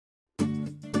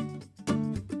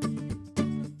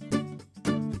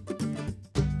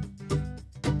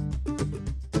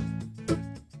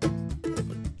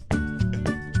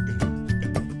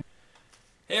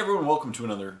everyone, welcome to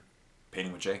another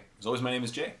Painting with Jay. As always, my name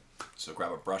is Jay. So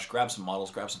grab a brush, grab some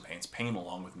models, grab some paints, paint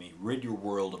along with me, rid your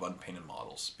world of unpainted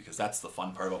models, because that's the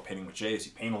fun part about Painting with Jay is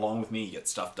you paint along with me, you get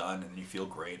stuff done, and then you feel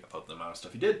great about the amount of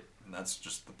stuff you did, and that's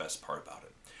just the best part about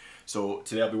it. So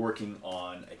today I'll be working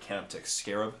on a Canoptech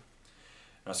Scarab,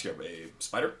 not Scarab, a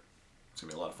spider. It's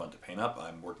going to be a lot of fun to paint up.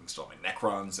 I'm working still on my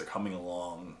Necrons. They're coming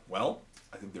along well.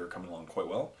 I think they're coming along quite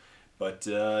well, but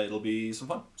it'll be some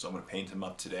fun. So I'm going to paint him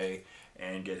up today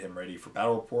and get him ready for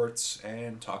battle reports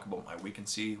and talk about my week and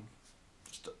see,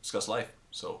 just discuss life.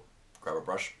 So grab a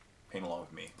brush, paint along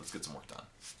with me. Let's get some work done.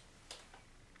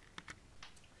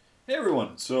 Hey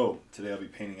everyone, so today I'll be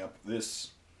painting up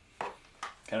this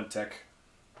Canoptech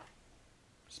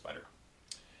spider.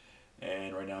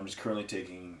 And right now I'm just currently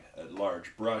taking a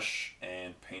large brush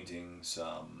and painting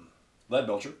some lead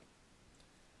belcher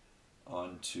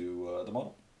onto the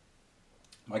model.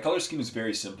 My color scheme is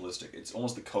very simplistic. It's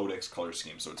almost the Codex color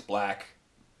scheme. So it's black,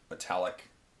 metallic,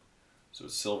 so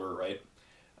it's silver, right?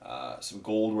 Some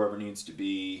gold wherever it needs to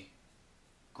be,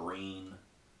 green.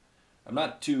 I'm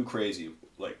not too crazy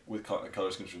like with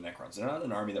color schemes for Necrons. They're not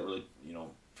an army that really,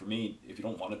 for me, if you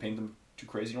don't want to paint them too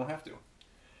crazy, you don't have to.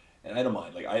 And I don't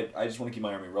mind. Like I just want to keep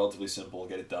my army relatively simple,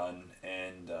 get it done,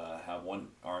 and have one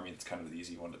army that's kind of the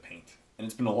easy one to paint. And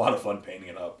it's been a lot of fun painting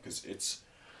it up because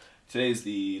today's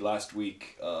the last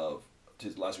week of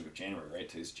January, right?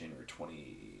 Today's January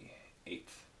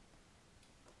 28th.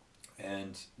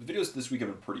 And the videos this week have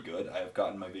been pretty good. I've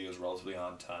gotten my videos relatively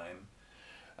on time.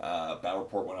 Battle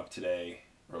report went up today,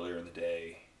 earlier in the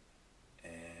day.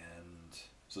 And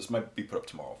so this might be put up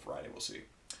tomorrow, Friday, we'll see.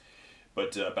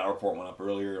 But battle report went up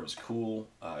earlier. It was cool.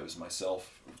 It was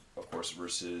myself, of course,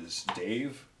 versus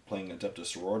Dave playing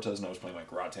Adeptus Sororitas, and I was playing my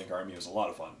Garage Tank Army. It was a lot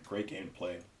of fun. Great game to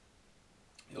play.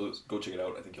 Go check it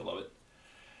out. I think you'll love it.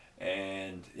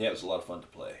 And yeah, it was a lot of fun to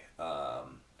play. A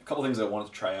couple things I wanted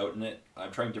to try out in it.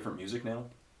 I'm trying different music now.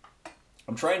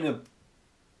 I'm trying to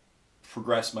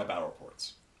progress my battle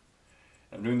reports.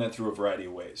 I'm doing that through a variety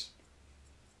of ways.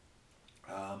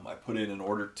 I put in an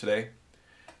order today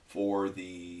for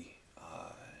the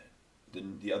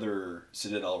other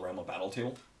Citadel Realm of Battle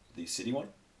table, the city one.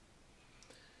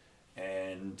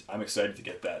 And I'm excited to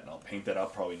get that, and I'll paint that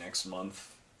up probably next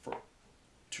month for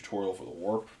tutorial for the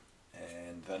warp,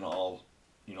 and then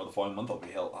the following month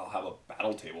I'll have a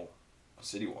battle table, a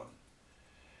city one,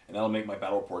 and that'll make my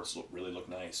battle reports really look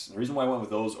nice. And the reason why I went with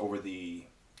those over the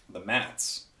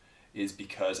mats is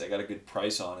because I got a good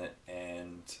price on it,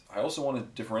 and I also want to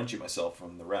differentiate myself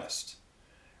from the rest,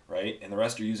 right? And the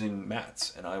rest are using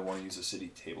mats, and I want to use a city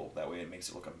table. That way it makes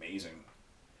it look amazing.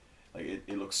 Like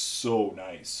it looks so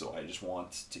nice. So I just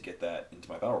want to get that into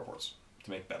my battle reports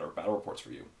to make better battle reports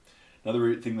for you.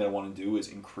 Another thing that I want to do is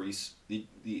increase the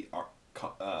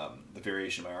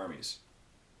variation of my armies.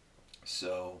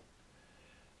 So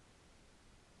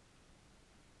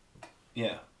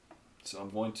yeah, so I'm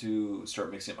going to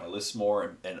start mixing up my lists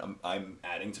more, and I'm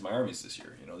adding to my armies this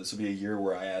year. This will be a year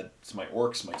where I add to my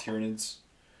orcs, my Tyranids,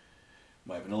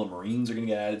 my vanilla Marines are going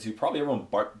to get added to. Probably everyone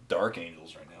but Dark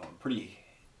Angels right now. I'm pretty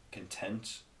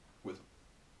content with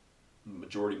the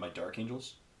majority of my Dark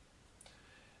Angels.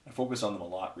 I focused on them a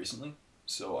lot recently,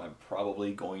 so I'm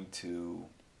probably going to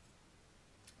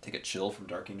take a chill from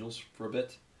Dark Angels for a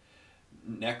bit.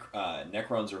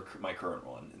 Necrons are my current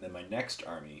one, and then my next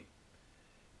army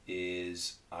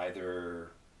is I'm going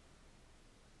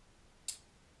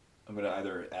to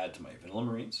either add to my vanilla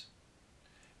Marines,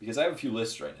 because I have a few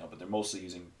lists right now, but they're mostly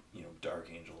using Dark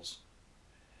Angels,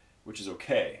 which is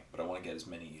okay, but I want to get as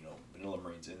many vanilla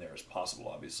Marines in there as possible,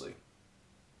 obviously.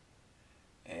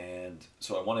 And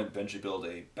so I want to eventually build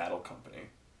a battle company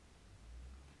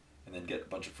and then get a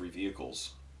bunch of free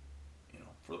vehicles,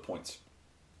 for the points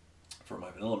for my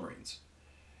vanilla Marines.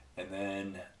 And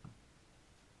then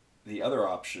the other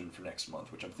option for next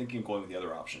month, which I'm thinking of going with the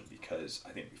other option because I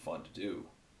think it'd be fun to do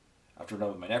after I'm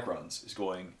done with my Necrons, is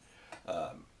going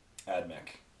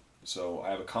AdMech. So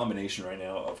I have a combination right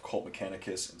now of Cult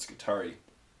Mechanicus and Skitarii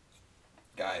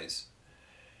guys,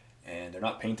 and they're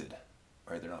not painted,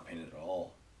 right? They're not painted at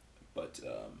all. But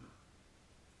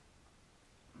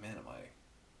man, am I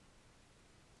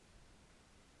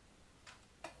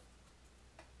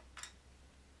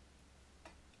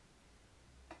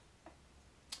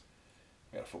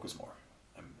gotta focus more.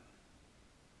 I'm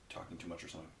talking too much or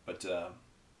something. But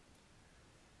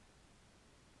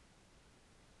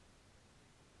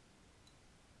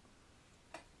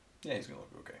yeah, he's gonna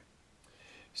look okay.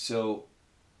 So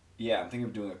yeah, I'm thinking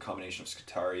of doing a combination of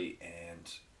Skitarii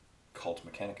and Cult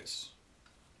Mechanicus.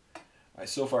 I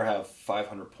so far have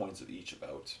 500 points of each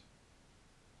about.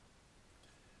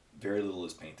 Very little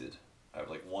is painted. I have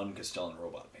like one Castellan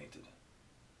robot painted.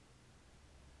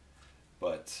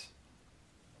 But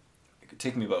it could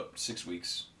take me about 6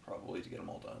 weeks probably to get them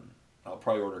all done. I'll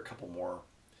probably order a couple more.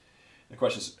 The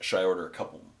question is, should I order a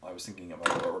couple? I was thinking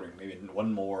about ordering maybe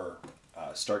one more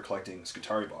Start Collecting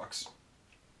Skitarii box.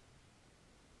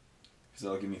 Because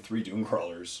that'll give me 3 Doom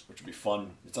Crawlers, which would be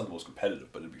fun. It's not the most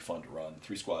competitive, but it'd be fun to run.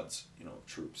 3 squads, you know, of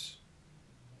troops.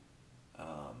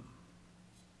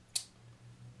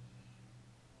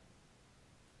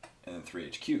 And then 3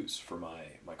 HQs for my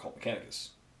Cult Mechanicus.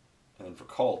 And then for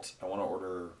Cult, I want to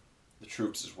order the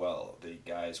troops as well. The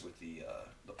guys with the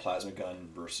plasma gun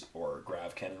or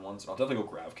grav cannon ones. I'll definitely go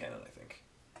grav cannon, I think.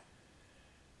 I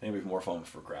think it'd be more fun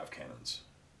for grav cannons.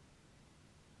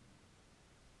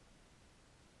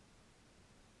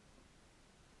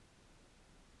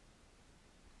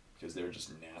 Because they're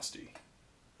just nasty.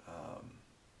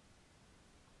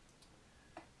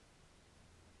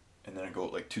 And then I go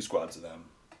like 2 squads of them.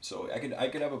 So I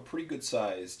could have a pretty good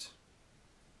sized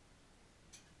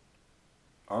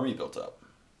army built up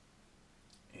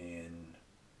in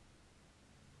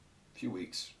a few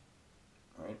weeks.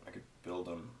 All right, I could build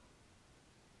them.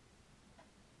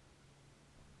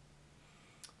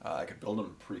 I could build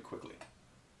them pretty quickly.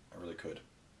 I really could.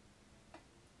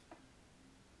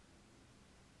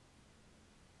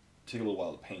 Take a little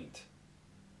while to paint,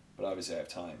 but obviously I have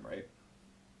time, right?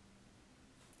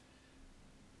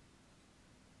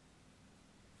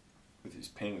 With these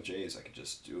painting with J's, I could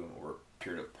just do them over a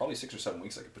period of probably 6 or 7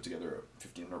 weeks. I could put together a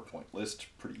 1,500 point list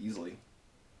pretty easily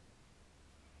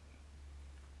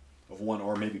of one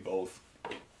or maybe both,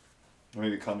 or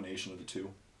maybe a combination of the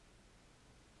two.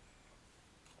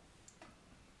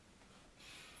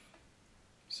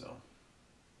 So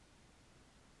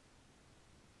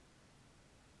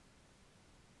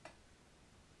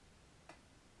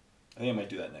I think I might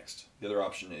do that next. The other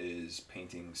option is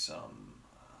painting some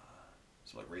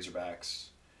like Razorbacks.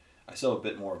 I still have a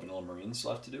bit more Vanilla Marines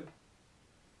left to do.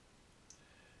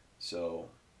 So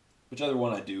whichever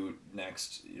one I do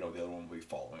next, you know, the other one will be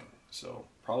following. So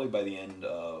probably by the end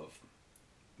of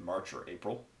March or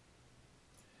April,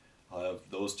 I'll have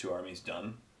those 2 armies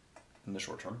done in the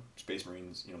short term. Space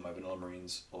Marines, you know, my Vanilla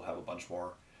Marines will have a bunch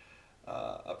more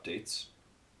updates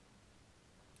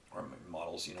or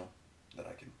models, you know, that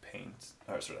I can paint.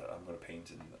 Or sorry, that I'm going to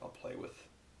paint and I'll play with.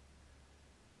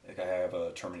 Like I have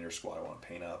a Terminator squad I want to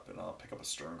paint up, and I'll pick up a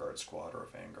Stern Guard squad or a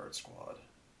Vanguard squad.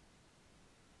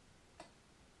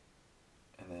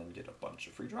 And then get a bunch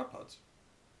of free drop pods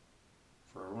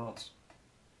for everyone else.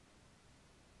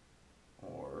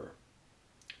 Or,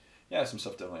 yeah, some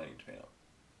stuff definitely I need to paint up.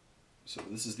 So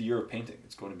this is the year of painting.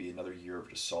 It's going to be another year of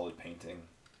just solid painting.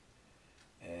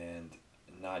 And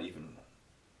not even,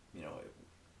 you know,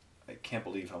 I can't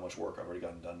believe how much work I've already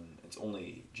gotten done. It's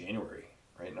only January,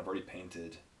 right? And I've already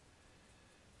painted,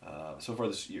 so far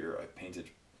this year, I painted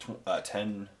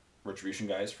 10 Retribution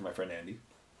guys for my friend Andy.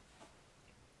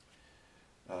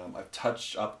 I've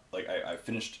touched up, like I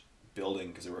finished building,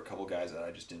 because there were a couple guys that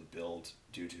I just didn't build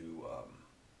due to,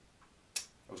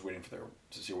 I was waiting for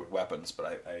to see what weapons,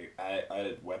 but I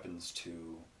added weapons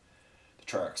to the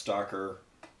Triarch Stalker,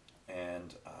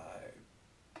 and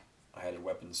I added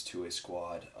weapons to a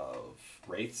squad of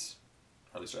Wraiths,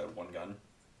 or at least I had one gun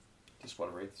to a squad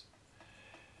of Wraiths.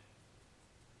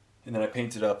 And then I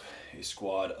painted up a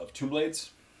squad of Tomb Blades,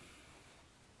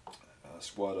 a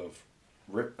squad of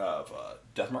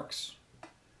Deathmarks,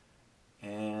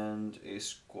 and a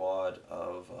squad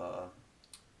of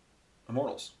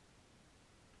Immortals.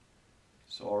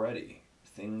 So already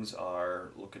things are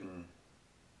looking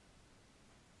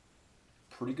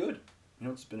pretty good. You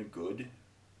know, it's been a good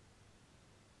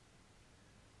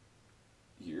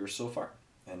year so far.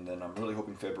 And then I'm really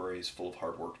hoping February is full of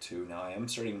hard work too. Now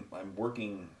I'm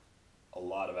working a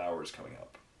lot of hours coming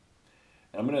up.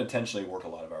 And I'm going to intentionally work a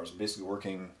lot of hours. I'm basically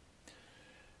working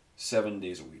 7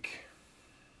 days a week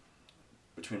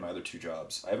between my other 2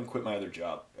 jobs. I haven't quit my other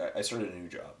job. I started a new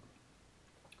job.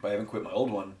 But I haven't quit my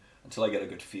old one until I get a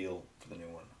good feel for the new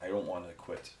one. I don't want to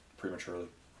quit prematurely.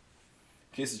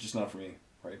 In case it's just not for me,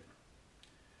 right?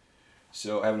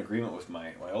 So I have an agreement with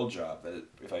my old job that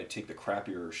if I take the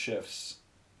crappier shifts,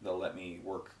 they'll let me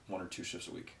work 1 or 2 shifts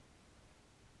a week,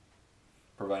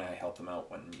 providing I help them out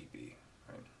when need be,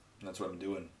 right? And that's what I'm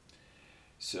doing.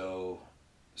 So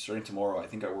starting tomorrow, I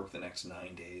think I work the next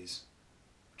 9 days,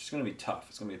 which is going to be tough.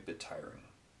 It's going to be a bit tiring.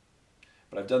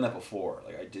 But I've done that before.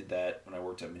 Like I did that when I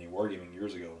worked at Mini Wargaming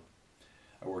years ago.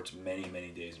 I worked many, many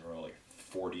days in a row, like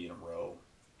 40 in a row.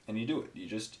 And you do it.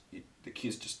 The key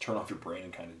is just turn off your brain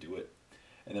and kind of do it.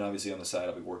 And then obviously on the side,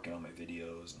 I'll be working on my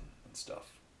videos and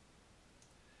stuff.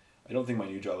 I don't think my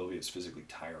new job will be as physically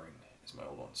tiring as to my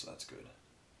old one, so that's good.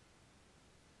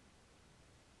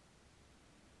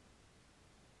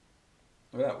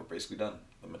 Look at that, we're basically done.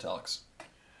 The metallics.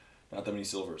 Not that many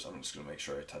silvers. I'm just going to make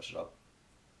sure I touch it up.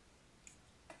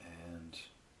 And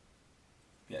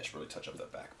yeah, I should really touch up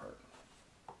that back part.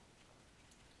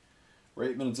 We're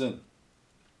 8 minutes in.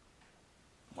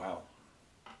 Wow.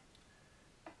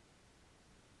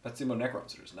 That's the amount of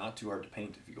Necrons. It's not too hard to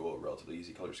paint if you go a relatively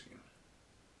easy color scheme.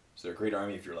 So they're a great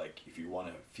army if you're like, if you want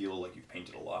to feel like you've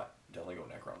painted a lot, definitely go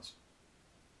Necrons.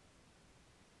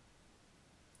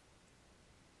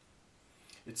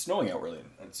 It's snowing out really.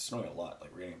 It's snowing a lot.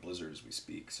 Like we're getting a blizzard as we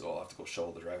speak, so I'll have to go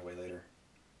shovel the driveway later.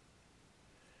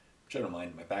 Which I don't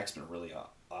mind. My back's been really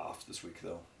off this week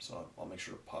though, so I'll make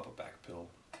sure to pop a back pill.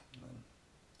 And then,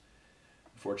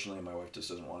 unfortunately, my wife just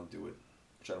doesn't want to do it,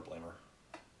 which I don't blame her.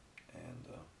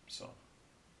 And so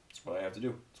that's what I have to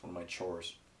do. It's one of my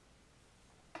chores.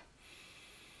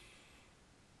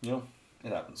 You know,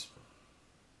 it happens.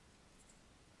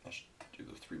 I should do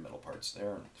the 3 metal parts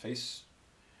there on the face.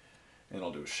 And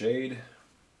I'll do a shade.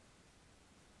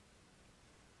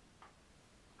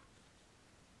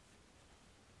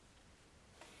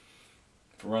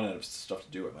 If I run out of stuff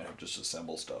to do, I might have to just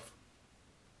assemble stuff.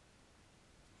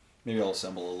 Maybe I'll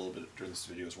assemble a little bit during this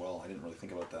video as well. I didn't really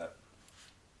think about that.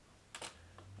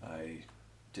 I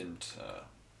didn't...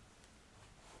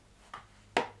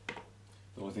 the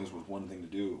only thing is with one thing to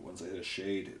do, once I hit a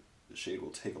shade, the shade will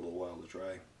take a little while to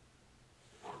dry.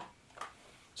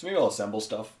 So maybe I'll assemble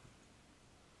stuff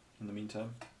in the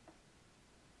meantime.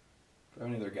 Do I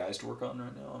have any other guys to work on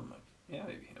right now? I'm like, yeah,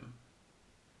 maybe him.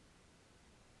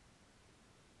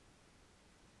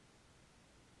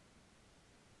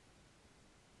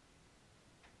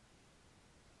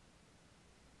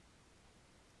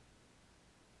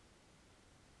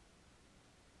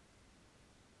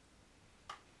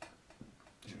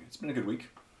 It's been a good week.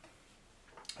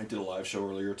 I did a live show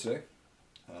earlier today.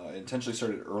 I intentionally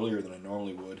started earlier than I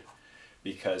normally would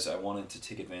because I wanted to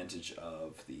take advantage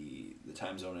of the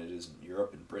time zone it is in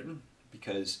Europe and Britain.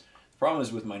 Because the problem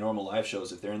is with my normal live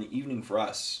shows, if they're in the evening for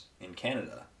us in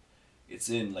Canada, it's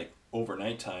in like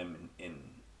overnight time in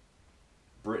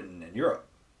Britain and Europe.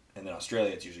 And then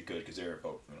Australia, it's usually good because they're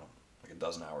about, like a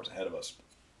dozen hours ahead of us.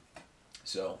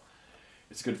 So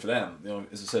it's good for them.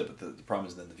 As I said, but the problem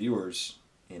is then the viewers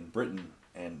in Britain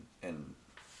and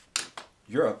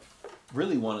Europe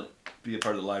really want to be a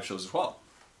part of the live shows as well.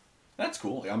 That's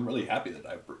cool. Like, I'm really happy that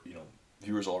I have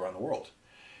viewers all around the world,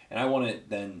 and I want it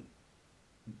then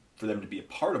for them to be a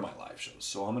part of my live shows.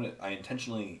 So I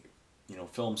intentionally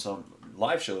film some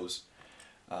live shows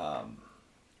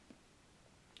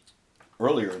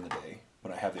earlier in the day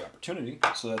when I have the opportunity,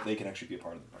 so that they can actually be a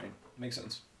part of them. Right? Makes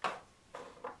sense.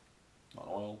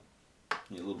 Non-oil.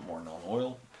 Need a little more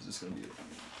non-oil because it's going to be.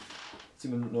 It's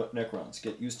even Necrons.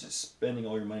 Get used to spending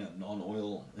all your money on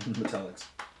non-oil and metallics.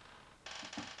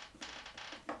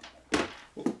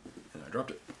 Oh, and I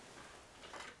dropped it.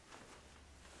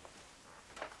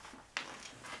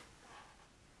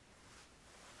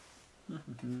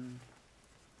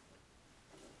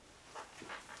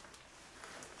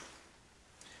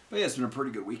 But yeah, it's been a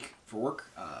pretty good week for work.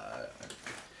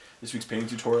 This week's painting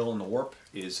tutorial in the warp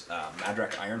is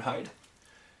Madrak Ironhide.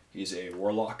 He's a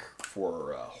warlock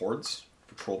for hordes,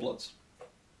 for trollbloods.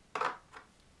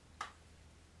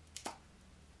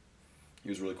 He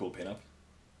was really cool to paint up.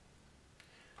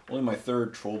 Only my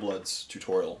 3rd trollbloods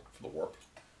tutorial for the warp.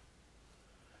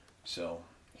 So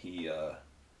he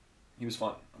was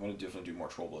fun. I'm going to definitely do more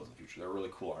trollbloods in the future. They're a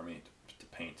really cool army to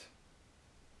paint.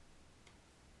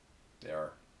 They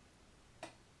are.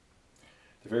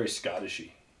 They're very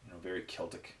Scottishy, very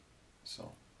Celtic.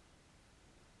 So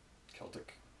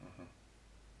Celtic.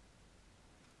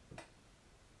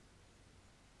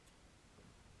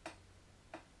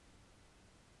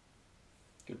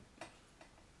 Good.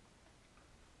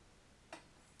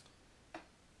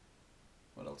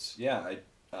 What else? Yeah,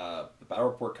 the battle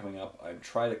report coming up. I'm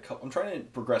trying to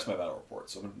progress my battle report.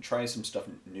 So I'm going to try some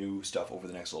new stuff over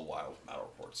the next little while with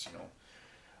battle reports.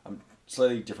 I'm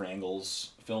slightly different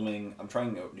angles filming. I'm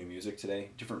trying out new music today,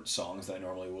 different songs than I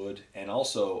normally would, and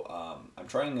also I'm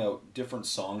trying out different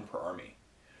song per army.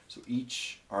 So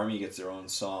each army gets their own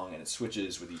song, and it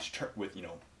switches with each turn.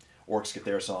 Orcs get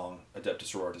their song,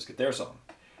 Adeptus Sororitas get their song.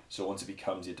 So once it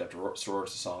becomes the Adeptus Sororitas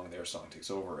song, their song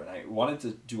takes over. And I wanted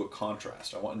to do a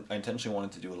contrast. I intentionally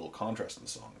wanted to do a little contrast in the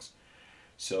songs.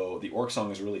 So the Orc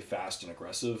song is really fast and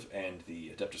aggressive, and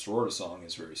the Adeptus Sororitas song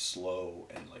is very slow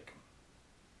and like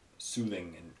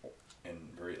soothing and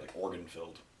very like organ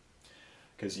filled,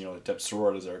 because the Adeptus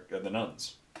Sororitas are the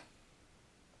nuns.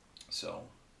 So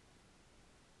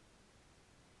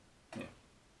yeah,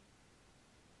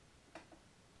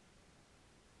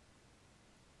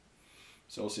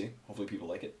 So we'll see. Hopefully people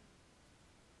like it.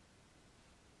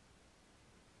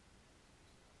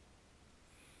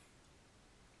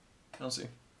 I'll see.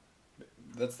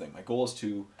 That's the thing. My goal is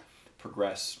to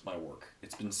progress my work.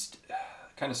 It's been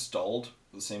kind of stalled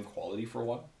with the same quality for a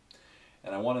while.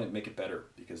 And I want to make it better,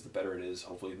 because the better it is,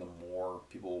 hopefully the more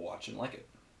people will watch and like it.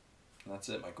 And that's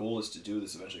it. My goal is to do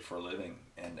this eventually for a living.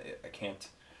 And I can't...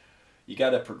 You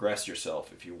got to progress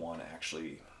yourself if you want to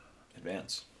actually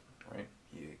advance, right?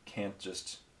 You can't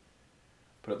just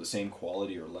put up the same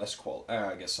quality or less quality.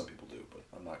 I guess some people do, but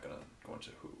I'm not going to go into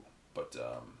who. But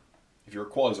if your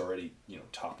quality is already,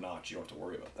 top notch, you don't have to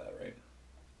worry about that, right?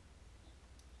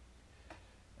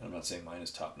 And I'm not saying mine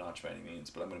is top notch by any means,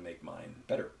 but I'm going to make mine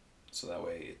better. So that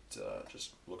way it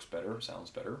just looks better,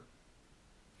 sounds better.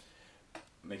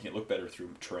 Making it look better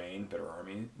through terrain, better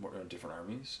army, different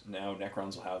armies. Now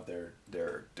Necrons will have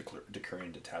their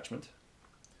Decurion detachment.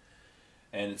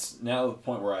 And it's now the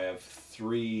point where I have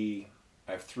three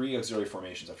auxiliary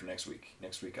formations after next week.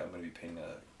 Next week I'm going to be painting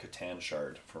a Catan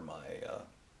shard for my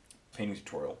painting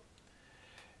tutorial.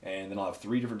 And then I'll have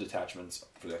 3 different detachments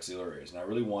for the auxiliaries. And I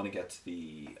really want to get to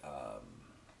the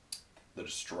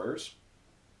destroyers.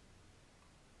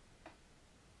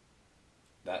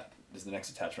 That is the next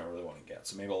attachment I really want to get.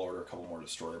 So maybe I'll order a couple more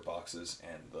destroyer boxes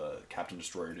and the Captain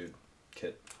Destroyer Dude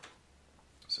kit.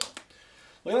 So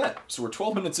look at that. So we're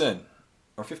 12 minutes in,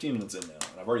 or 15 minutes in now,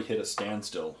 and I've already hit a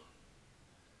standstill.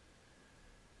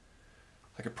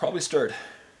 I could probably start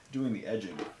doing the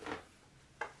edging,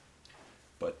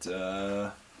 but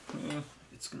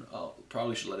I'll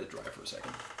probably should let it dry for a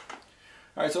second.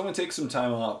 All right, so I'm gonna take some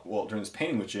time off, during this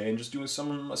painting with Jay, and just do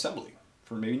some assembly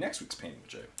for maybe next week's painting with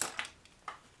Jay.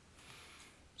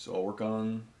 So I'll work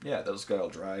on, this guy will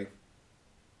dry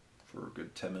for a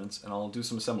good 10 minutes, and I'll do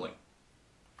some assembling.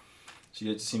 So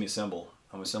you get to see me assemble.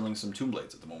 I'm assembling some tomb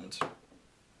blades at the moment.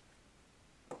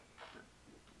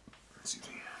 Excuse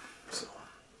me. So.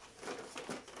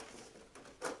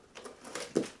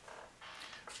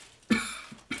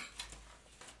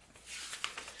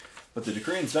 But the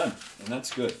Decurion's done, and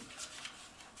that's good.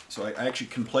 So I actually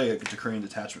can play a Decurion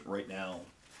detachment right now.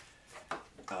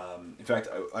 In fact,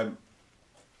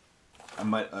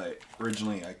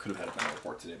 originally I could have had a battle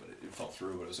report today, but it fell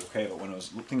through, but it was okay. But when I was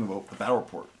thinking about the battle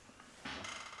report,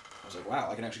 I was like, wow,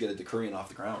 I can actually get a Decurion off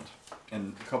the ground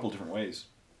in a couple different ways.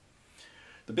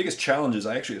 The biggest challenge is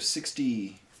I actually have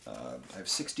 60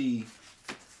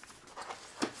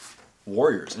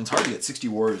 warriors, and it's hard to get 60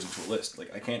 warriors into a list.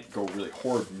 Like, I can't go really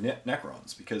horde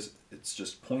Necrons, because it's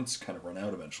just points kind of run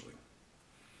out eventually.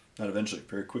 Not eventually,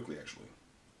 very quickly actually.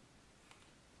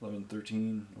 11,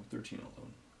 13, no, 13,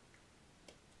 11.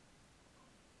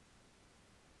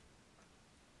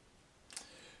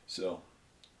 So,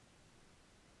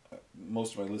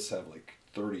 most of my lists have like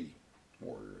 30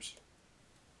 warriors.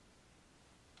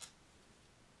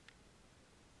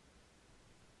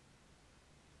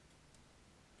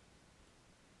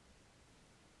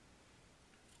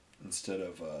 Instead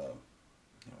of,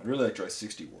 I'd really like to try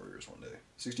 60 warriors one day.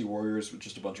 60 warriors with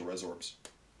just a bunch of Resorbs.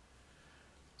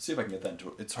 See if I can get that into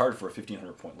it. It's hard for a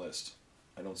 1,500 point list.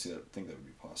 I don't think that would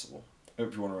be possible.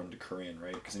 If you want to run Decurion,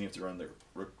 right? Because then you have to run their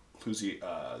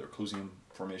Reclusium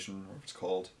formation, whatever it's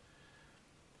called.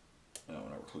 No,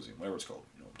 not Reclusium, whatever it's called.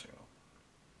 You know what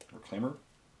I'm talking about.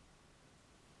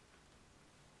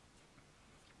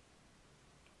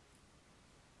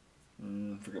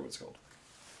 Reclaimer? Forget what it's called.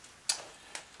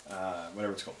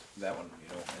 Whatever it's called. That one,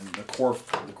 and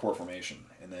the core formation.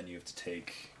 And then you have to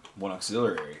take one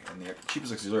auxiliary, and the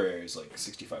cheapest auxiliary is like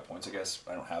 65 points, I guess.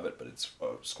 I don't have it, but it's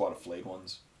a squad of flayed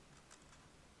ones.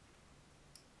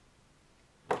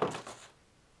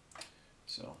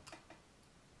 So,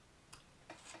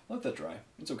 let that dry.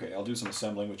 It's okay. I'll do some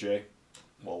assembling with Jay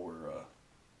while we're...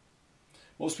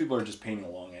 most people are just painting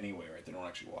along anyway, right? They don't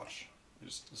actually watch. They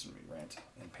just listen to me rant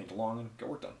and paint along and get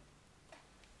work done.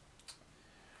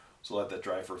 So let that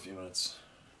dry for a few minutes.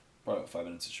 Probably about 5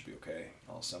 minutes, it should be okay.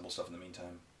 I'll assemble stuff in the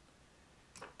meantime.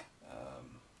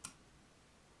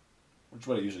 Which is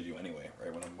what I usually do anyway,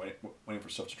 right? When I'm waiting for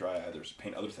stuff to dry, I either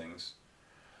paint other things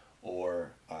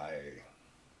or I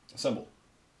assemble.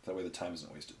 That way the time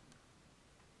isn't wasted.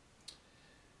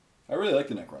 I really like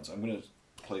the Necrons. I'm going to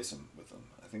play some with them.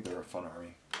 I think they're a fun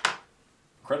army.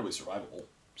 Incredibly survivable,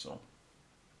 so.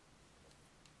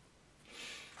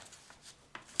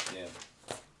 Yeah.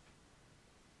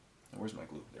 Now, where's my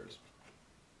glue? There it is.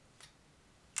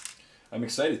 I'm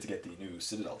excited to get the new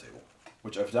Citadel table,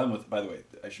 which I've done with, by the way,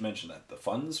 I should mention that the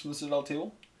funds from the Citadel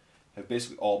table have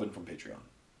basically all been from Patreon.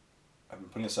 I've been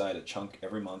putting aside a chunk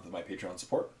every month of my Patreon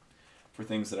support for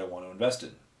things that I want to invest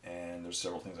in, and there's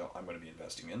several things I'm going to be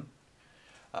investing in.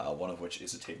 one of which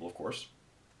is a table, of course.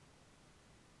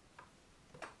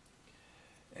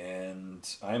 And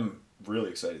I'm really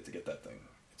excited to get that thing.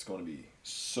 It's going to be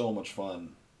so much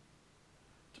fun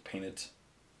to paint it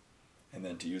and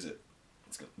then to use it.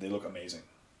 They look amazing.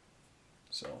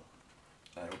 So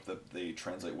I hope that they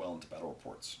translate well into battle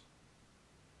reports.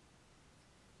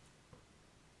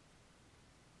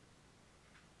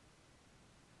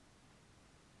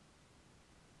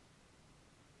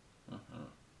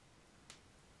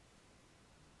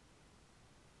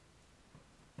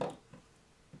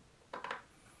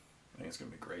 It's going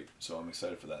to be great. So I'm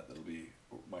excited for that. That'll be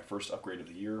my first upgrade of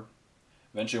the year.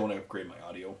 Eventually I want to upgrade my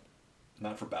audio.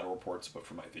 Not for battle reports, but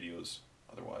for my videos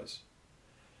otherwise.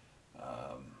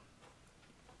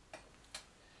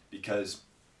 Because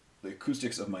the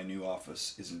acoustics of my new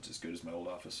office isn't as good as my old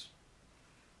office.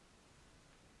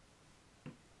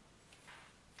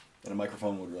 And a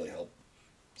microphone would really help.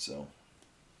 So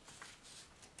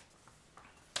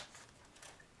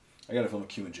I got to film a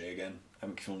Q&J again. I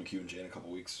haven't filmed a Q&J in a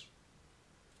couple weeks.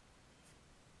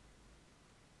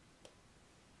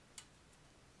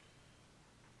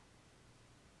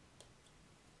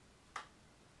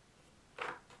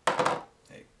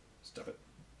 Stuff it.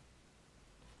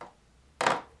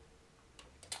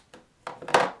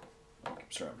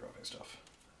 Sorry, I'm dropping stuff.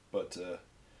 But,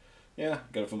 yeah,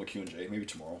 gotta film a Q&J. Maybe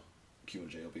tomorrow.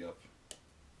 Q&J will be up.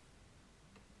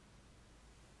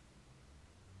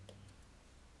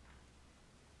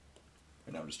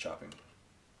 And now I'm just chopping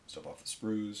stuff off the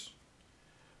sprues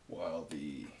while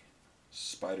the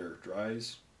spider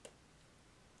dries.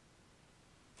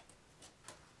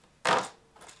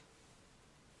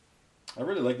 I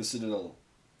really like the Citadel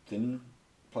thin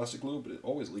plastic glue, but it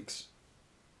always leaks.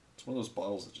 It's one of those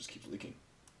bottles that just keeps leaking.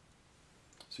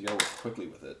 So you gotta work quickly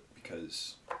with it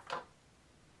because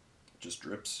it just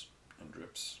drips and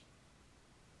drips.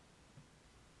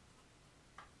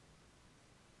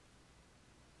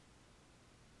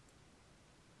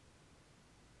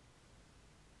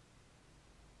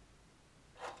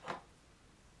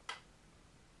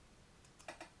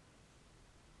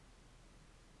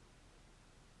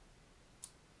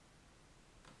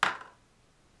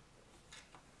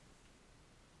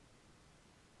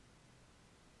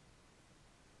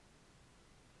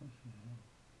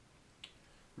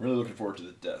 I'm really looking forward to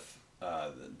the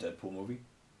Deadpool movie.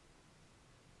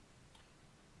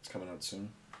 It's coming out soon.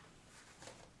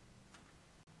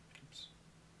 Oops.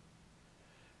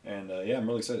 And yeah, I'm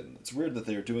really excited. It's weird that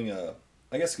they're doing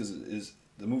I guess because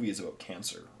the movie is about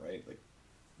cancer, right? Like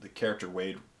the character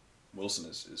Wade Wilson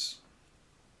is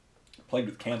plagued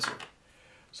with cancer.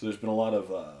 So there's been a lot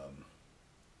of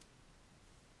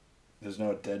there's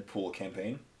now a Deadpool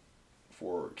campaign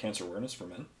for cancer awareness for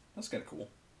men. That's kind of cool.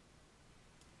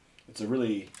 It's a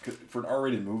really, for an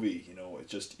R-rated movie, you know,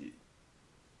 it's just,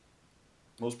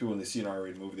 most people when they see an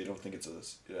R-rated movie, they don't think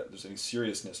there's any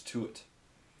seriousness to it.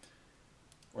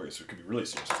 Or I guess it could be really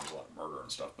serious if there's a lot of murder and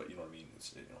stuff, but you know what I mean?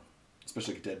 It's, you know,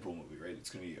 especially like a Deadpool movie, right? It's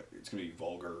gonna be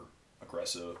vulgar,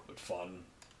 aggressive, but fun,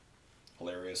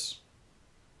 hilarious.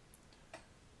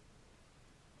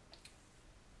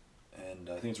 And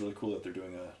I think it's really cool that they're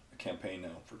doing a campaign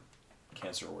now for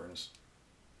cancer awareness.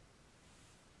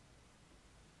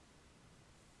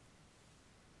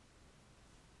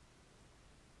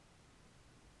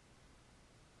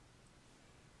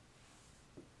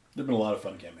 There have been a lot of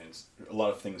fun campaigns. A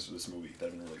lot of things with this movie that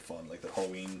have been really fun. Like the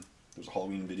Halloween, there was a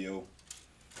Halloween video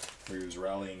where he was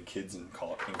rallying kids in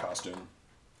costume.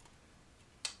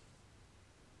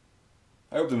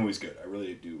 I hope the movie's good. I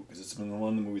really do. Because it's been one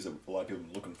of the movies that a lot of people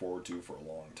have been looking forward to for a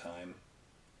long time.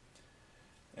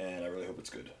 And I really hope it's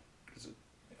good. Because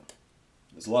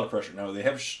there's a lot of pressure. Now, they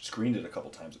have screened it a couple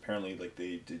times. Apparently, like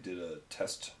they did a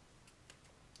test...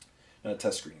 Not a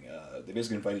test screening. They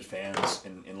basically invited fans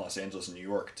in Los Angeles and New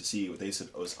York to see what they said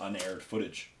was unaired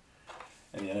footage.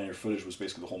 And the unaired footage was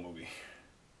basically the whole movie.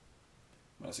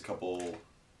 Minus a couple,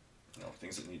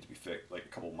 things that need to be fixed, like a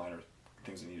couple minor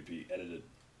things that need to be edited.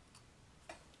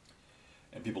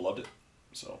 And people loved it,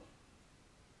 so.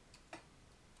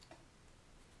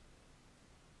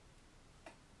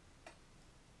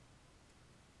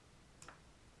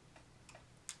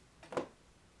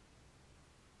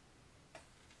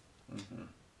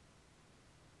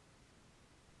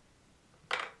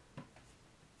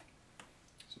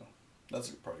 So that's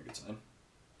probably a good sign. Of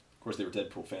course, they were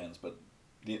Deadpool fans, but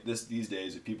these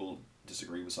days, if people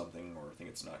disagree with something or think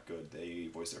it's not good, they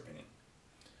voice their opinion.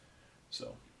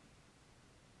 So.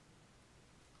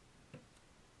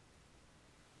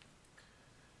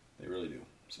 They really do,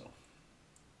 so.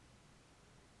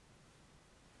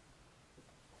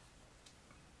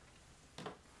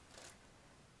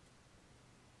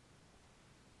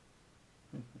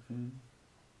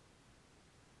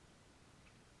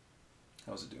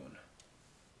 How's it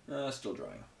doing? Still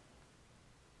drying.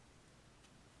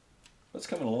 That's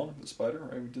coming along, the spider.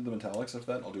 Right? We did the metallics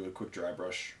after that. I'll do a quick dry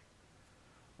brush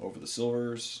over the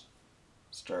silvers.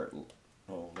 Start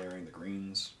layering the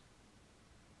greens.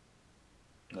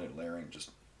 Not layering,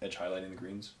 just edge highlighting the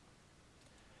greens.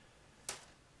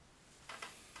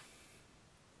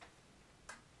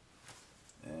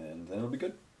 And then it'll be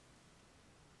good.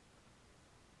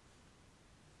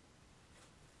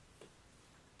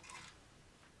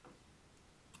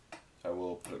 I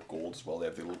will put up gold as well. They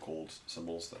have the little gold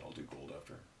symbols that I'll do gold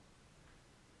after.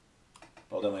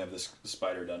 But I'll definitely have this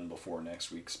spider done before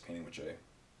next week's painting with Jay.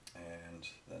 And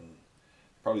then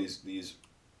probably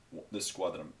this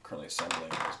squad that I'm currently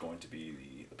assembling is going to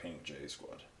be the painting with Jay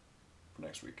squad for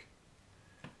next week.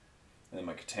 And then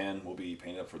my Catan will be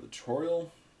painted up for the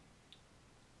tutorial.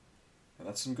 And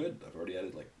that's some good. I've already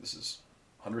added, like, this is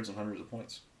hundreds and hundreds of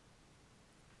points.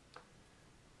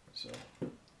 So,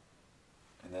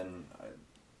 and then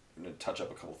I'm going to touch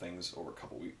up a couple things over a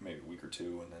couple weeks, maybe a week or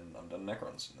two, and then I'm done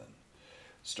Necrons. And then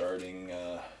starting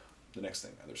the next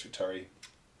thing, either Skitarii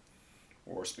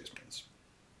or Space Marines.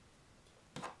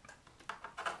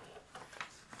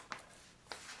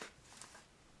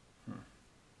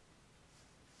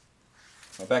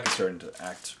 My back is starting to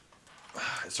act,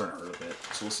 it's starting to hurt a bit,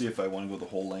 so we'll see if I want to go the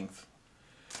whole length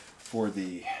for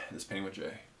this painting with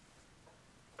Jay.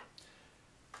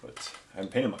 But I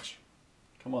haven't painted much.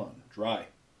 Come on, dry.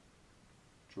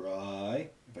 Dry.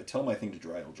 If I tell my thing to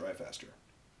dry, it'll dry faster.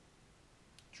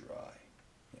 Dry.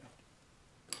 Yeah.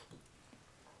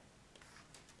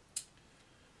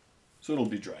 So it'll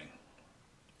be drying.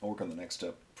 I'll work on the next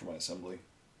step for my assembly.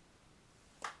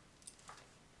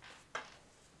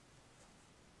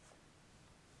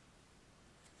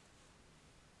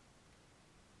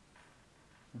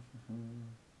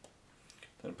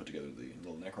 Then put together the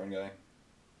little Necron guy.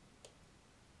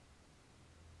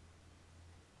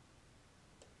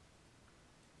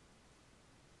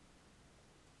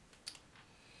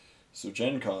 So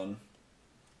Gen Con,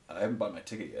 I haven't bought my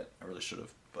ticket yet. I really should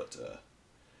have, but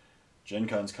Gen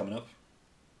Con's coming up.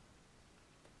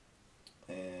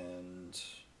 And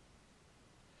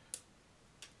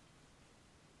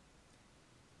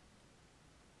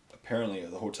apparently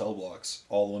the hotel blocks,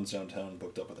 all the ones downtown,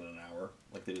 booked up within an hour,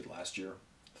 like they did last year.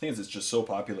 The thing is, it's just so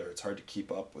popular, it's hard to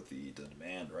keep up with the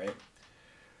demand, right?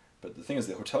 But the thing is,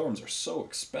 the hotel rooms are so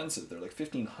expensive. They're like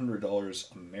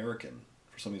 $1,500 American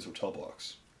for some of these hotel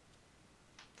blocks.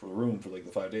 For the room for like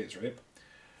the 5 days, right?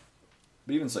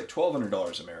 But even it's like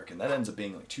 $1,200 American. That ends up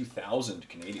being like 2,000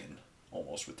 Canadian,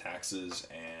 almost, with taxes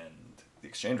and the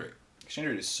exchange rate. The exchange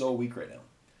rate is so weak right now.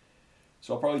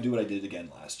 So I'll probably do what I did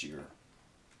again last year.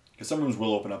 Because some rooms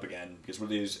will open up again, because what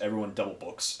they do is everyone double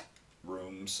books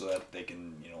rooms so that they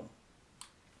can, you know,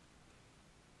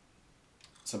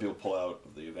 some people pull out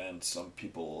of the event, some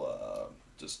people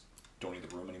just don't need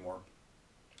the room anymore.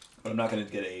 But I'm not going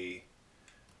to get a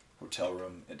hotel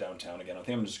room in downtown again. I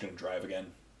think I'm just going to drive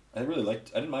again. I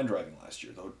didn't mind driving last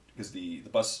year though, because the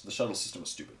shuttle system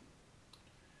was stupid.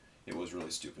 It was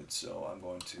really stupid, so I'm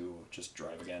going to just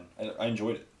drive again. I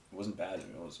enjoyed it. It wasn't bad. It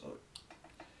was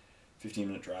a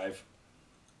 15-minute drive.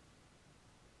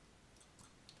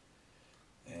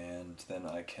 And then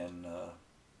I can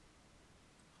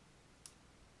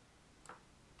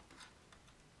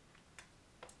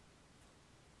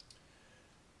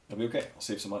it'll be okay. I'll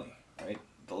save some money, right?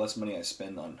 The less money I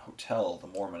spend on hotel, the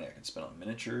more money I can spend on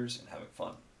miniatures and having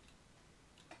fun.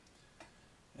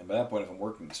 And by that point, if I'm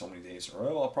working so many days in a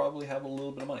row, I'll probably have a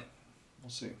little bit of money. We'll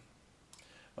see.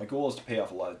 My goal is to pay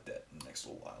off a lot of debt in the next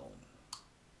little while.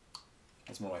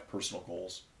 That's one of my personal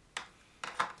goals.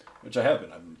 Which I have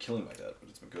been. I've been killing my debt, but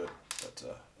it's been good. But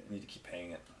I need to keep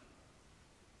paying it.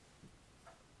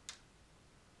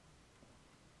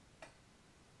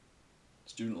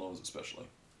 Student loans especially.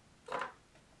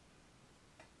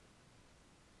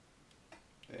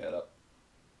 They add up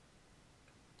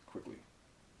quickly.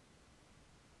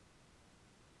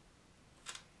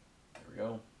 There we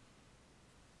go.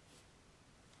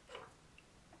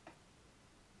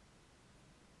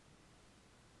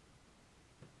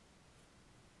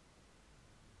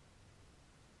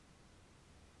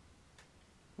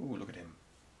 Ooh, look at him.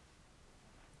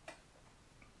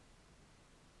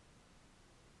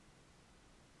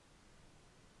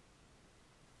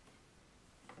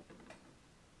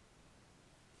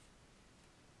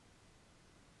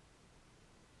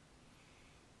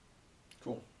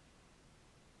 Cool.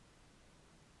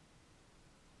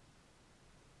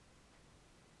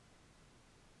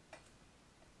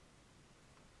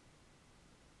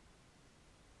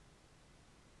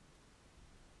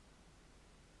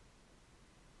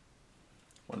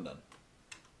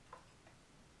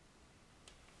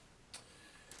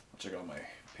 check out my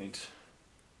paint.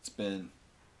 It's been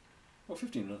about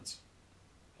 15 minutes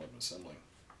while I've been assembling.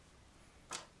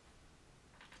 I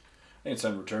think it's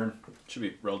time to return. It should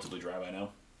be relatively dry by now.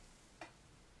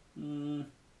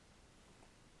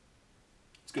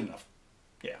 It's good enough.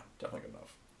 Yeah, definitely good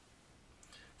enough.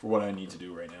 For what I need to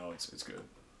do right now, it's good.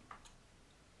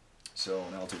 So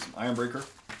now I'll take some iron breaker,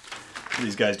 put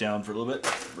these guys down for a little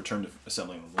bit, return to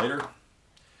assembling them later.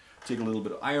 Take a little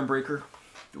bit of iron breaker,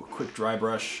 do a quick dry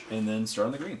brush, and then start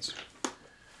on the greens.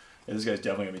 Yeah, this guy's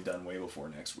definitely going to be done way before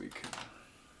next week.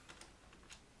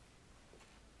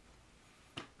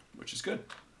 Which is good.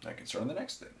 I can start on the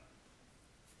next thing.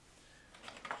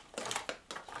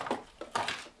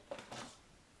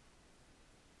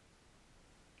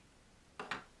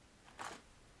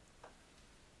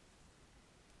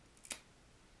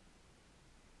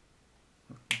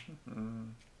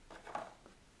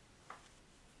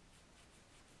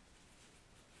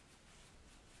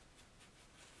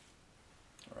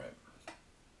 All right.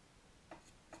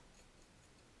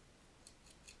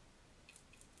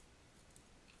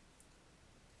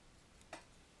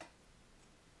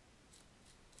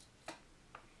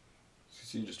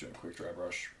 So you're just doing a quick dry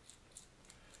brush.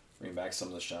 Bring back some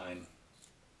of the shine.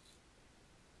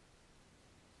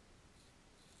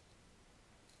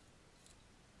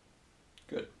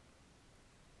 Good.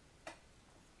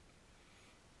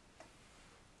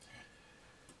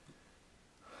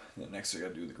 Then next I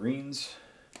gotta do the greens,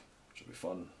 which will be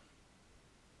fun.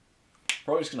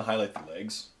 Probably just gonna highlight the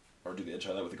legs, or do the edge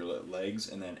highlight with the legs,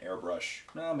 and then airbrush.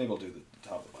 No, maybe I'll do the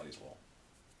top of the body as well.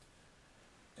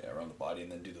 Yeah, around the body,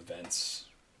 and then do the vents,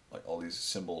 like all these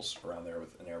symbols around there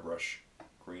with an airbrush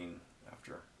green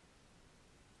after.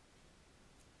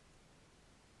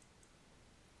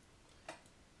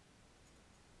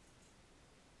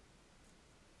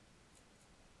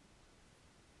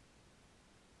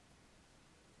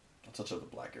 I'll touch up the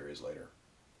black areas later.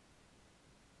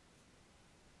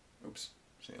 Oops,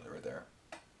 see it right there,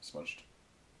 smudged.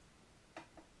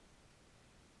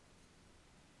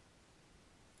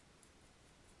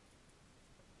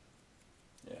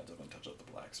 Yeah, definitely touch up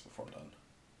the blacks before I'm done.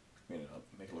 Clean it up,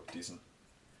 make it look decent.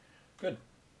 Good,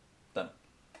 done.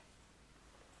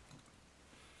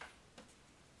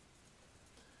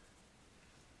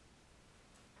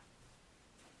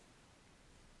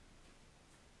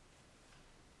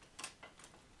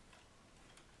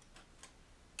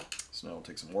 So now we'll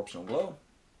take some Warpstone Glow,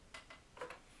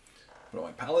 put on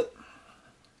my palette,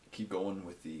 keep going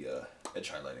with the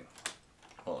edge highlighting.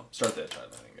 Well, start the edge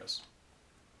highlighting, I guess.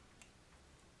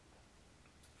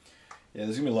 Yeah,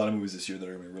 there's going to be a lot of movies this year that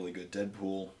are going to be really good.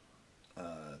 Deadpool,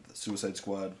 the Suicide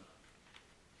Squad,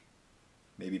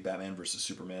 maybe Batman vs.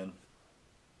 Superman.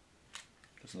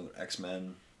 There's another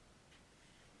X-Men.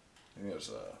 I think there's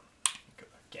a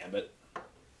Gambit.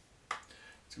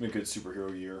 It's going to be a good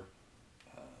superhero year.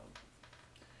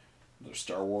 There's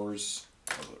Star Wars,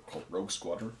 called Rogue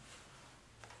Squadron.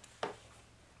 I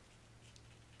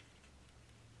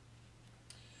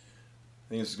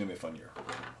think this is going to be a fun year.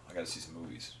 I got to see some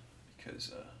movies because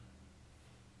so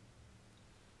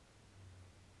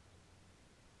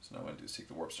now I'm going to do is take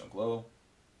the Warpstone Glow.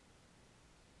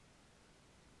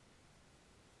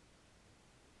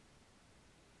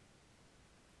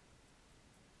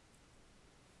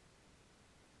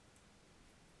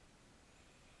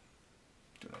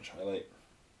 Do an edge highlight.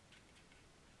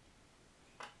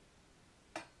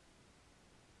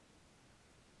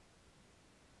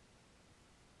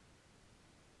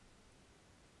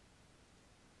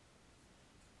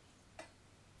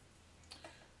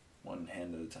 One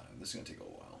hand at a time. This is going to take a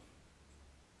little while.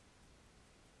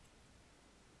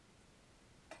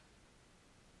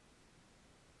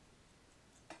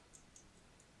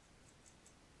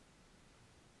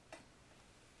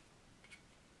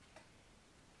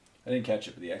 I didn't catch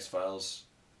it, but the X-Files,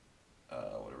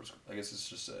 whatever. I guess it's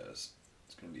just it's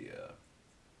going to be a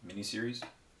mini-series.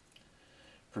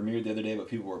 Premiered the other day, but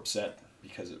people were upset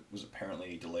because it was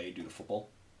apparently delayed due to football.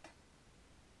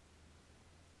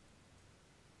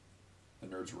 The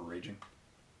nerds were raging.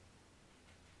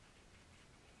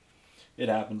 It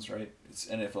happens, right? It's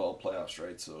NFL playoffs,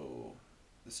 right? So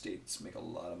the states make a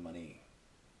lot of money.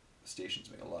 The stations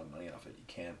make a lot of money off it. You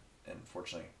can't, and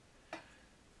unfortunately,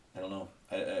 I don't know.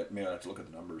 I may have to look at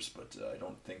the numbers, but I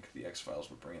don't think the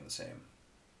X-Files would bring in the same.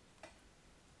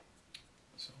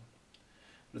 So,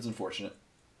 but it's unfortunate.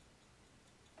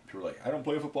 People are like, I don't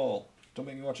play football. Don't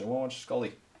make me watch it. I want to watch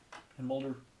Scully and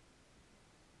Mulder.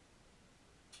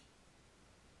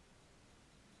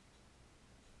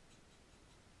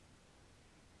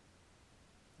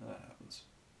 That happens.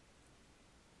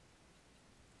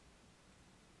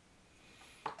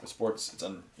 With sports, it's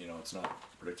it's not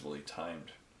predictably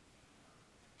timed.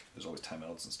 There's always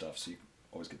timeouts and stuff, so you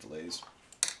always get delays.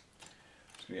 I'm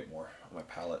just gonna get more on my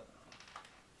palette.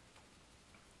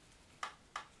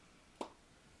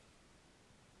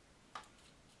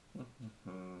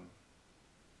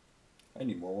 I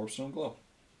need more Warpstone Glow.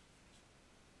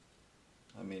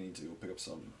 I may need to go pick up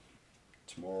some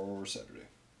tomorrow or Saturday.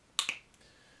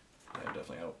 Yeah, I'm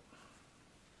definitely out.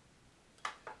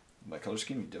 My color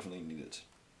scheme, you definitely need it.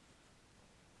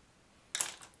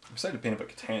 I'm excited to paint up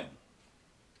a Catan.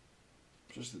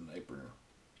 Just the Nightbringer.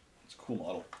 It's a cool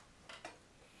model.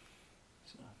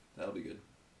 So that'll be good.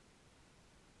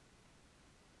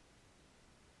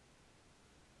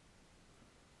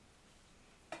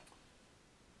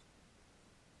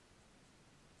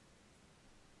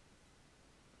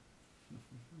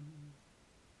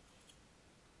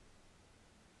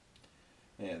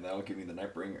 And that'll give me the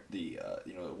Nightbringer. The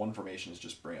one formation is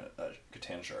just bring a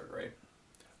Catan shard, right?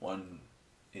 One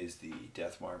is the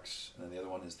Death Marks, and then the other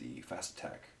one is the Fast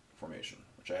Attack formation,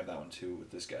 which I have that one too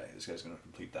with this guy. This guy's going to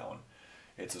complete that one.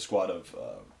 It's a squad of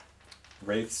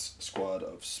Wraiths, squad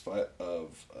of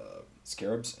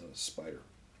Scarabs, and a Spider.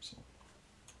 So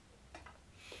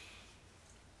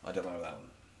I definitely have that one.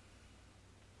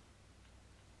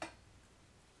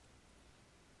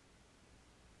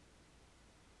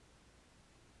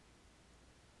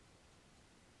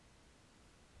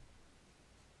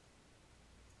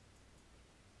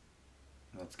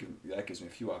 That gives me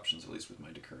a few options, at least with my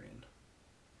Decurion.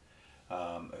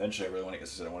 Eventually, I really want to, as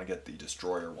I said, I want to get the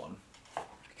Destroyer one,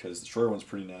 because the Destroyer one's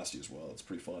pretty nasty as well. It's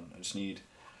pretty fun. I just need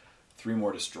 3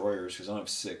 more Destroyers, because I don't have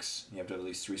 6. You have to have at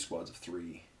least 3 squads of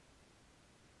 3.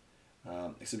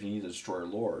 Except you need a Destroyer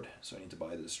Lord, so I need to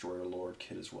buy the Destroyer Lord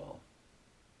kit as well.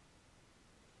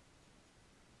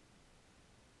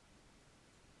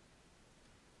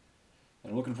 And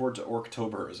I'm looking forward to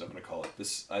Orktober, as I'm going to call it.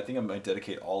 I think I might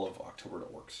dedicate all of October to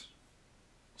Orcs.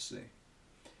 We'll see.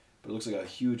 But it looks like a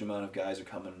huge amount of guys are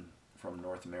coming from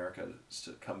North America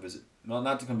to come visit. Well,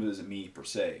 not to come visit me per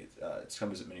se. It's to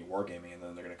come visit Mini Wargaming, and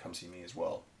then they're going to come see me as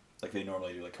well. Like they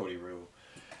normally do, like Cody Rue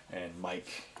and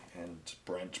Mike and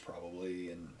Brent probably,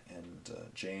 and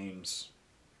James,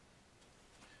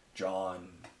 John,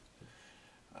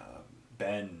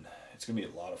 Ben. It's going to be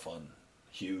a lot of fun.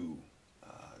 Hugh.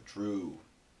 Drew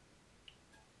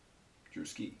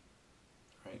Ski,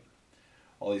 right?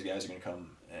 All these guys are going to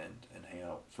come and hang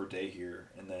out for a day here,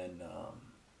 and then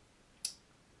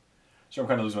so I'm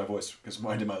kind of losing my voice because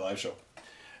I did my live show,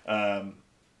 and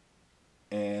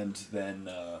then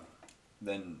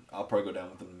I'll probably go down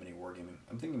with them to Mini Wargaming.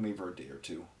 I'm thinking maybe for a day or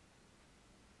 2.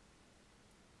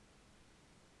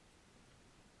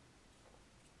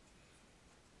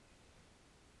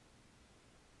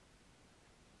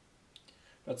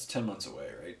 That's 10 months away,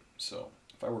 right? So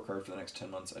if I work hard for the next 10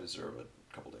 months, I deserve a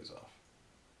couple days off.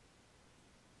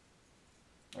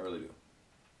 I really do.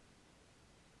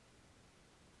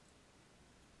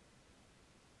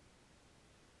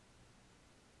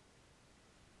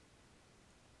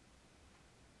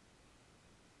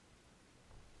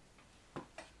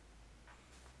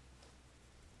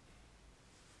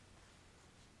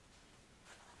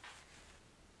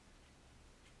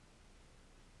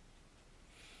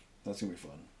 That's gonna be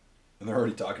fun, and they're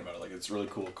already talking about it. Like it's really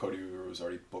cool. Cody has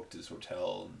already booked his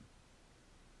hotel,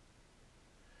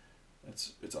 and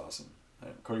it's awesome.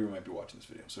 Cody might be watching this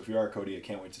video, so if you are Cody, I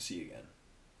can't wait to see you again.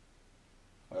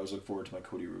 I always look forward to my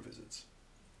Cody Rue visits.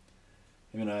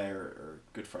 Him and I are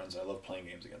good friends. I love playing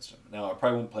games against him. Now I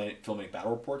probably won't film any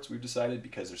battle reports. We've decided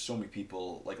because there's so many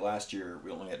people. Like last year,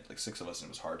 we only had like 6 of us, and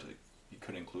it was hard to. You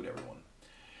couldn't include everyone.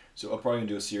 So I'm probably gonna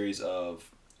do a series of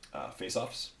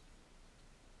face-offs.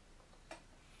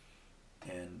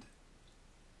 And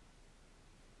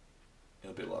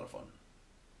it'll be a lot of fun.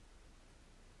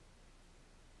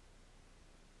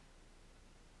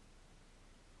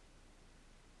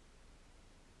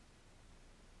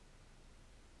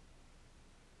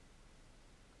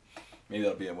 Maybe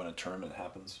that'll be when a tournament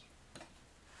happens.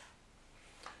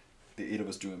 The 8 of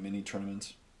us do a mini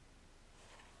tournament.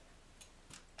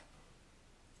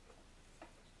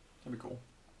 That'd be cool.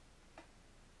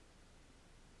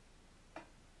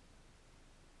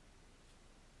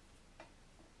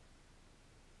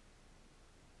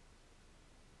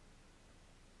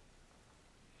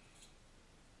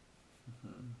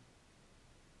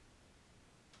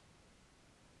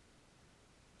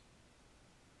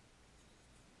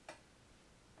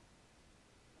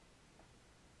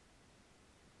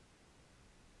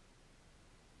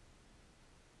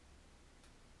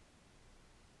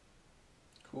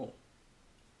 Cool.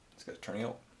 This guy's turning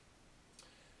out.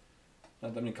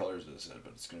 Not that many colors, as I said,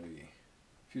 but it's going to be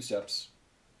few steps.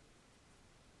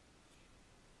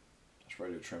 Just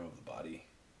probably do a trim of the body.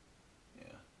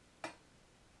 Yeah.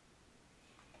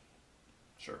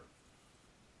 Sure.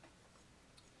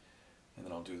 And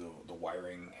then I'll do the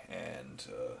wiring and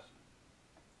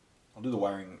I'll do the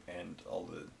wiring and all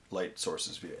the light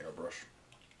sources via airbrush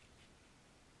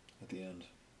at the end.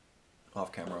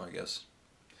 Off camera, I guess.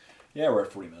 Yeah, we're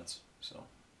at 40 minutes, so.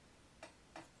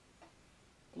 But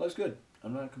life's good.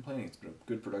 I'm not complaining. It's been a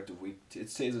good, productive week. It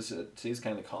stays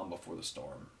kind of calm before the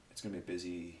storm. It's going to be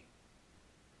busy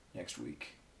next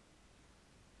week.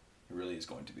 It really is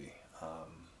going to be.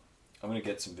 I'm going to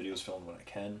get some videos filmed when I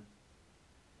can,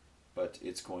 but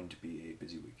it's going to be a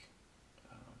busy week.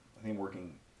 I think I'm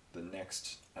working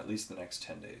at least the next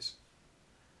 10 days.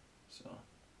 So.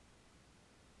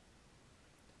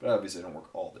 But obviously I don't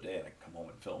work all the day and I can come home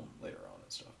and film later on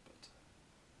and stuff. But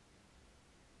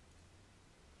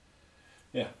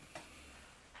yeah.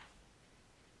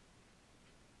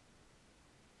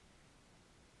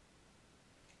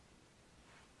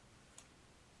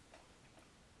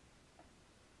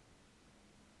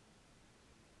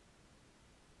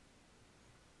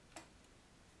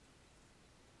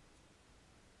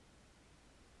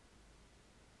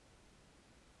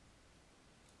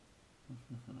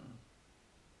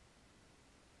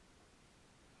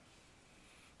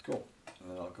 Cool.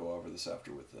 And then I'll go over this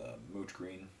after with Mooch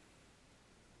Green.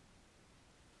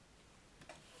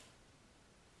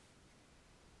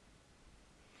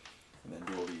 And then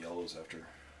do all the yellows after,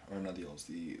 or not the yellows,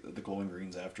 the glowing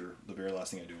greens after. The very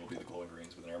last thing I do will be the glowing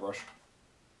greens with an airbrush.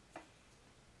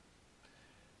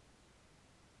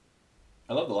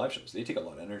 I love the live shows. They take a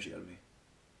lot of energy out of me.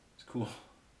 It's cool.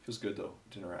 Feels good though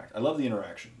to interact. I love the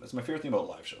interaction. That's my favorite thing about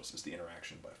live shows is the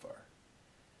interaction by far.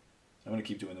 So I'm going to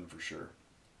keep doing them for sure.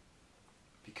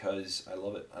 Because I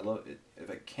love it. I love it. If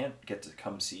I can't get to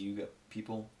come see you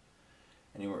people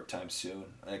anywhere time soon,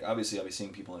 like obviously I'll be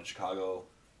seeing people in Chicago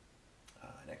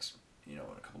next, in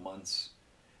a couple months,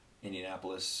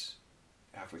 Indianapolis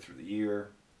halfway through the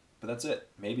year, but that's it.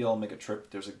 Maybe I'll make a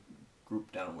trip. There's a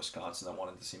group down in Wisconsin that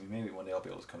wanted to see me. Maybe one day I'll be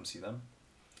able to come see them.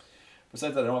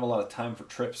 Besides that, I don't have a lot of time for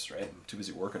trips, right? I'm too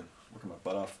busy working my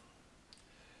butt off.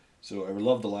 So I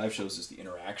love the live shows is the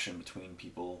interaction between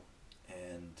people,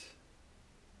 and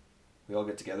we all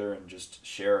get together and just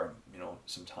share,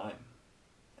 some time.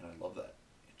 And I love that.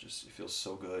 It feels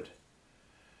so good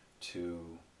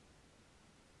to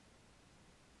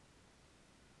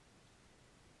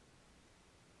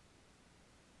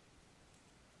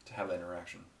have that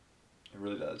interaction. It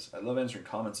really does. I love answering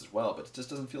comments as well, but it just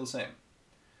doesn't feel the same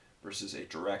versus a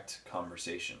direct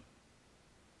conversation.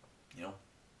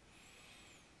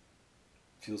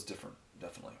 Feels different,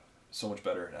 definitely. So much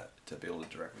better to be able to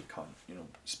directly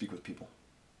speak with people.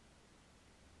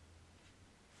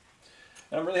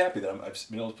 And I'm really happy that I've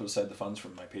been able to put aside the funds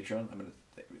from my Patreon. I'm going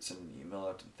to send an email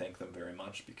out and thank them very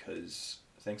much, because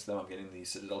thanks to them I'm getting the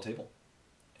Citadel table.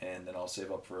 And then I'll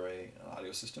save up for an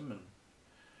audio system, and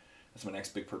that's my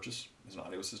next big purchase, is an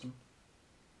audio system.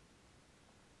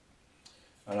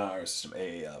 Not an audio system,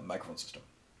 a microphone system.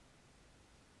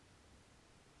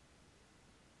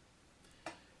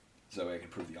 So that way I can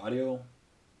improve the audio,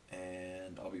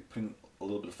 and I'll be putting a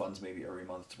little bit of funds maybe every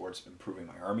month towards improving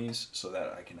my armies so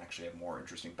that I can actually have more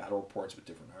interesting battle reports with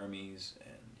different armies,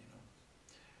 and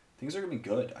things are going to be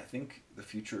good. I think the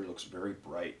future looks very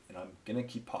bright, and I'm going to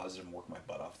keep positive and work my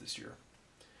butt off this year.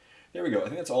 There we go. I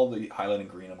think that's all the highlighting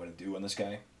green I'm going to do on this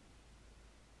guy.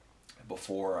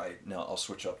 Now I'll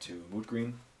switch up to mood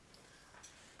green,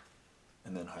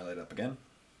 and then highlight up again.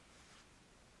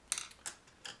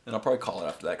 And I'll probably call it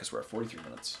after that because we're at 43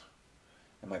 minutes.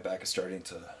 And my back has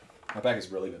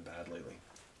really been bad lately.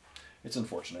 It's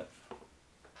unfortunate.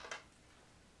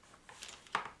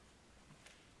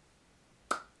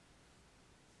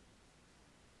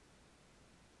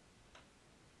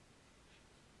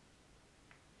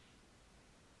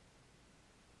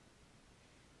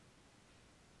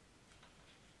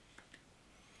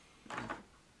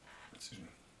 Excuse me.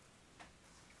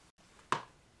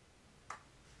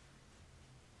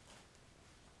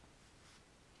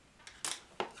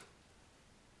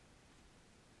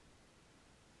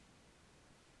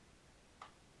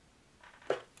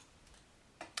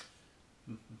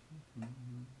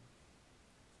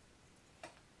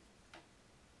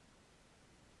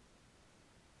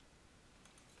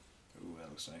 Ooh, that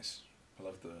looks nice. I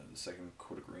love the second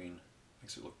coat of green.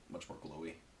 Makes it look much more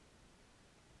glowy.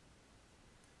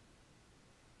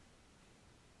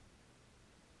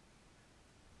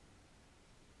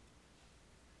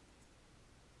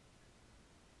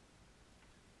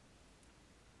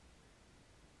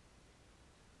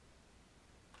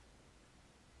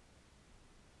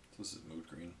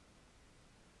 green.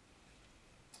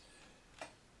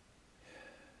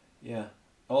 Yeah.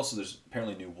 Also, there's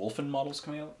apparently new Wolfen models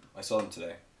coming out. I saw them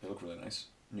today. They look really nice.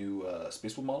 New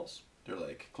Space Wolf models. They're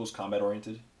like close combat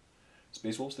oriented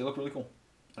Space Wolves. They look really cool.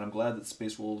 And I'm glad that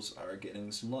Space Wolves are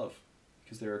getting some love.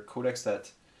 Because they're a codex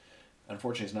that,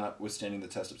 unfortunately, is not withstanding the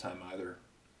test of time either.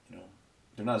 You know,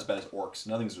 they're not as bad as orcs.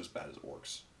 Nothing's as bad as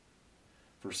orcs.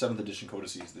 For 7th edition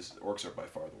codices, orcs are by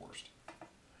far the worst.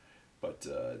 But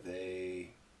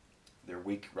they're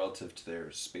weak relative to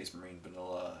their Space Marine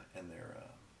vanilla and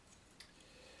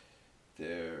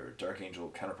their Dark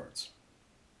Angel counterparts.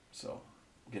 So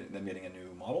them getting a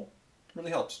new model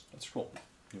really helps. That's cool.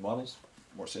 New models,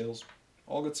 more sales,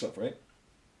 all good stuff, right?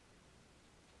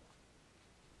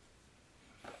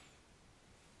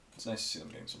 It's nice to see them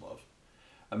getting some love.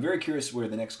 I'm very curious where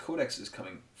the next codex is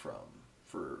coming from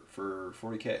for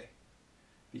 40k,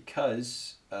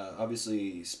 because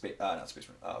obviously not Space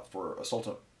Marine, for Assault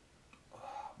on. I'm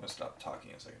gonna stop talking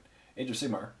in a second. Age of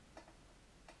Sigmar.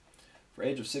 For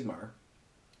Age of Sigmar,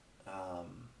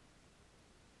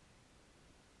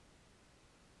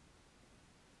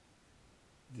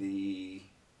 the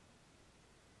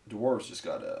dwarves just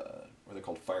got what are they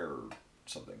called, fire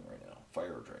something right now,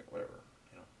 fire drink, whatever,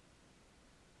 you know.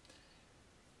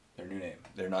 Their new name.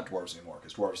 They're not dwarves anymore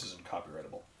because dwarves isn't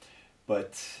copyrightable,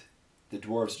 but the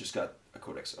dwarves just got a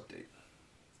codex update.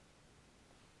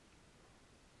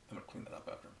 I'm gonna clean that up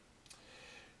after.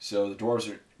 So the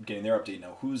dwarves are getting their update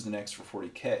now. Who's the next for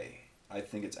 40k? I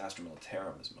think it's Astra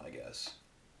Militarum is my guess.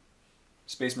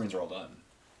 Space Marines are all done.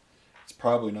 It's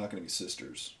probably not going to be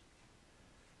Sisters.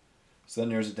 So that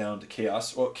narrows it down to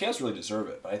Chaos. Well, Chaos really deserve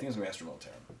it, but I think it's going to be Astra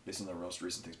Militarum based on the most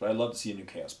recent things. But I'd love to see a new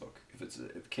Chaos book.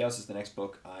 If Chaos is the next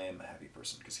book, I am a happy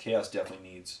person because Chaos definitely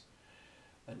needs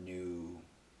a new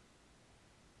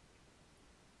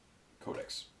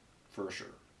codex for sure.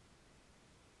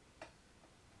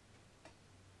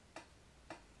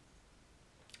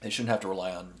 They shouldn't have to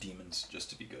rely on demons just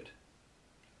to be good.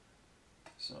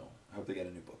 So I hope they get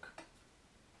a new book.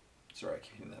 Sorry, I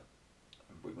keep hitting that.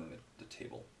 I'm wiggling the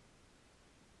table.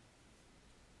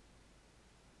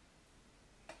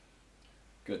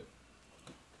 Good.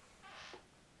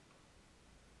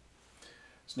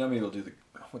 So now maybe I'll do the,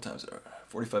 what time is it?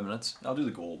 45 minutes? I'll do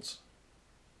the golds.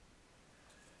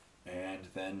 And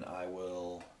then I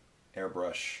will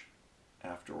airbrush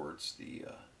afterwards the,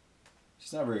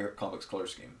 it's not a very complex color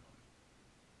scheme.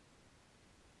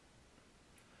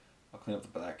 I'll clean up the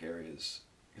black areas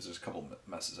because there's a couple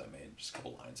messes I made, just a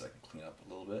couple lines I can clean up a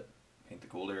little bit. Paint the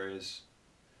gold areas.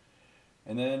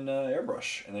 And then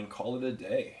airbrush, and then call it a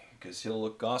day because he'll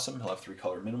look awesome. He'll have 3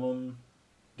 color minimum.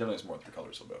 Definitely has more than 3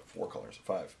 colors, so about 4 colors or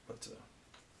 5, but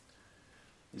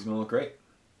he's going to look great.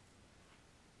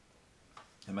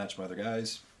 I match my other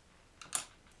guys.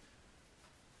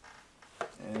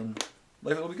 And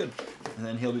life will be good. And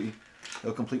then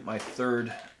he'll complete my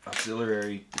 3rd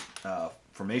auxiliary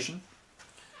formation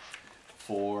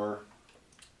for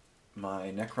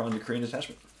my Necron Ukraine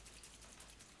attachment.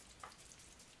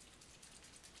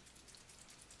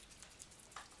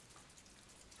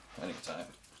 Plenty of time.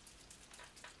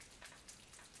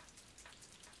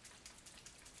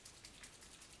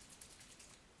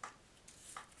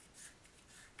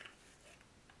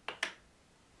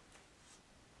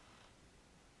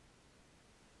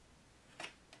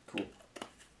 Cool.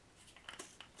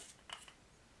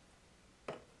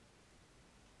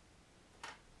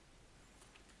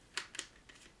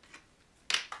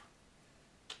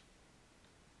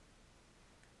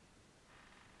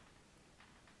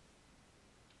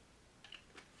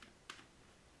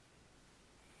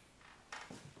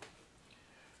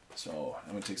 So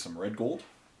I'm going to take some red gold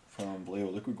from Vallejo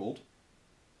Liquid Gold.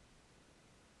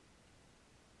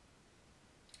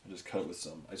 I just cut it with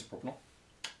some isopropanol.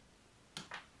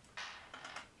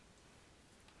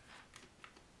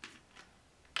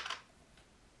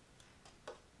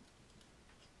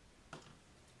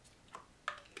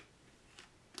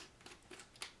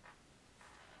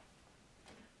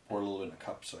 Pour a little bit in a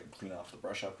cup so I can clean off the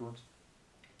brush afterwards.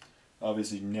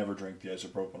 Obviously never drink the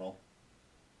isopropanol.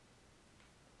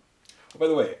 Oh, by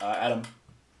the way, Adam,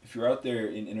 if you're out there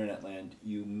in internet land,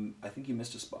 I think you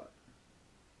missed a spot.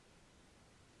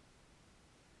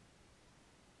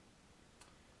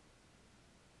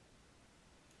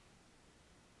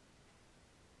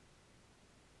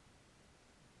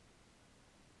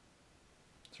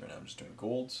 So right now I'm just doing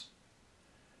golds,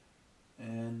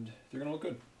 and they're going to look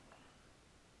good.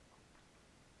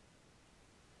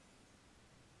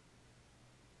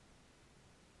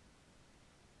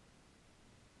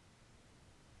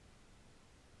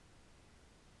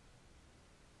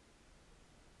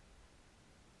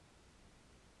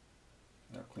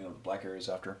 clean up the black areas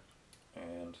after,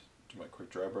 and do my quick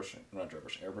dry brushing, not dry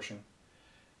brushing, airbrushing,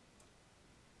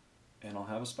 and I'll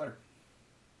have a spider.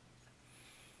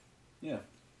 Yeah.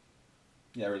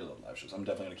 Yeah, I really love live shows. I'm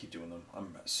definitely going to keep doing them.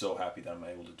 I'm so happy that I'm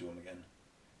able to do them again.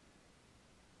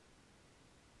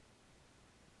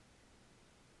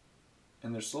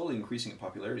 And they're slowly increasing in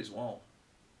popularity as well.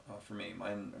 For me,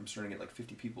 I'm starting to get like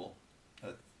 50 people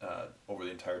over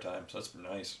the entire time, so that's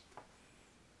nice.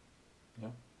 Yeah.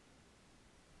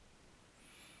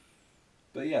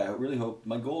 But yeah, I really hope,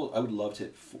 my goal, I would love to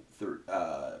hit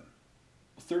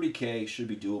 30K should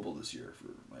be doable this year for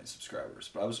my subscribers.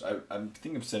 But I'm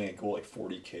thinking of setting a goal like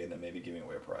 40K and then maybe giving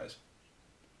away a prize.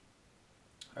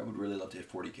 I would really love to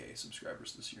hit 40K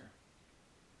subscribers this year.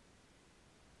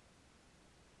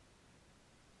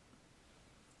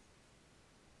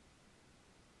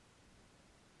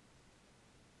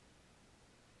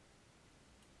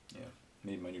 Yeah,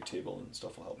 maybe my new table and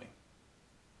stuff will help me.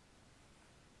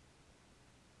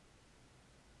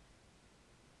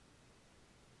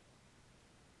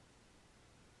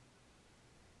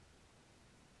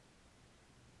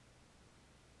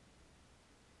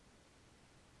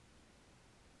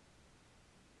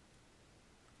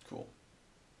 Cool.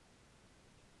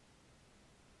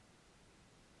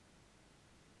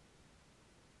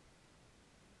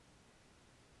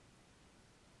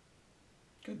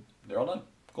 Good. They're all done.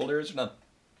 Gold areas are done.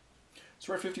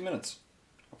 So we're at 50 minutes.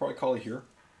 I'll probably call it here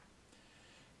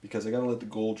because I gotta let the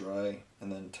gold dry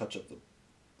and then touch up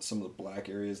some of the black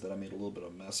areas that I made a little bit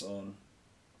of a mess on.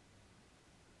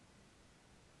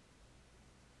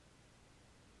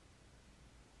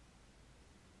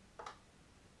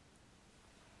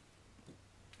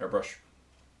 Airbrush.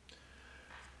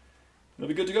 It'll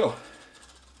be good to go.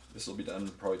 This will be done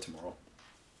probably tomorrow.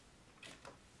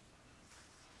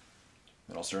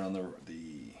 Then I'll start on the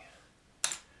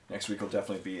next week. Will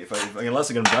definitely be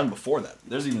unless I get them done before that.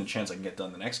 There's even a chance I can get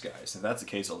done the next guys. If that's the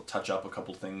case, I'll touch up a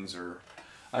couple things, or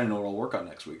I don't know what I'll work on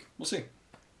next week. We'll see.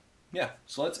 Yeah.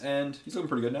 So let's end. He's looking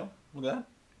pretty good now. Look at that.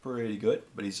 Pretty good,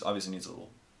 but he's obviously needs a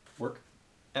little work.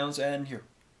 And let's end here.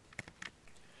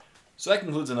 So that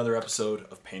concludes another episode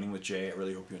of Painting with Jay. I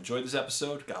really hope you enjoyed this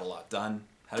episode. Got a lot done.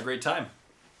 Had a great time.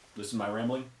 Listen to my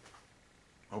rambling.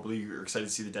 Hopefully you're excited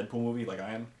to see the Deadpool movie like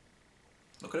I am.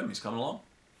 Look at him. He's coming along.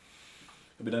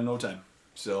 He'll be done in no time.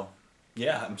 So,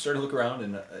 yeah, I'm starting to look around,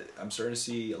 and I'm starting to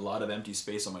see a lot of empty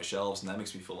space on my shelves, and that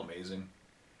makes me feel amazing.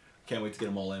 Can't wait to get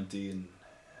them all empty and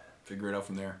figure it out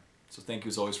from there. So thank you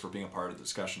as always for being a part of the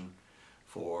discussion,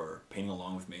 for painting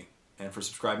along with me, and for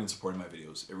subscribing and supporting my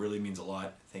videos. It really means a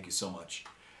lot. Thank you so much.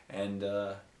 And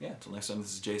yeah, until next time,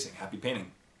 this is Jay saying happy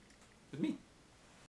painting with me.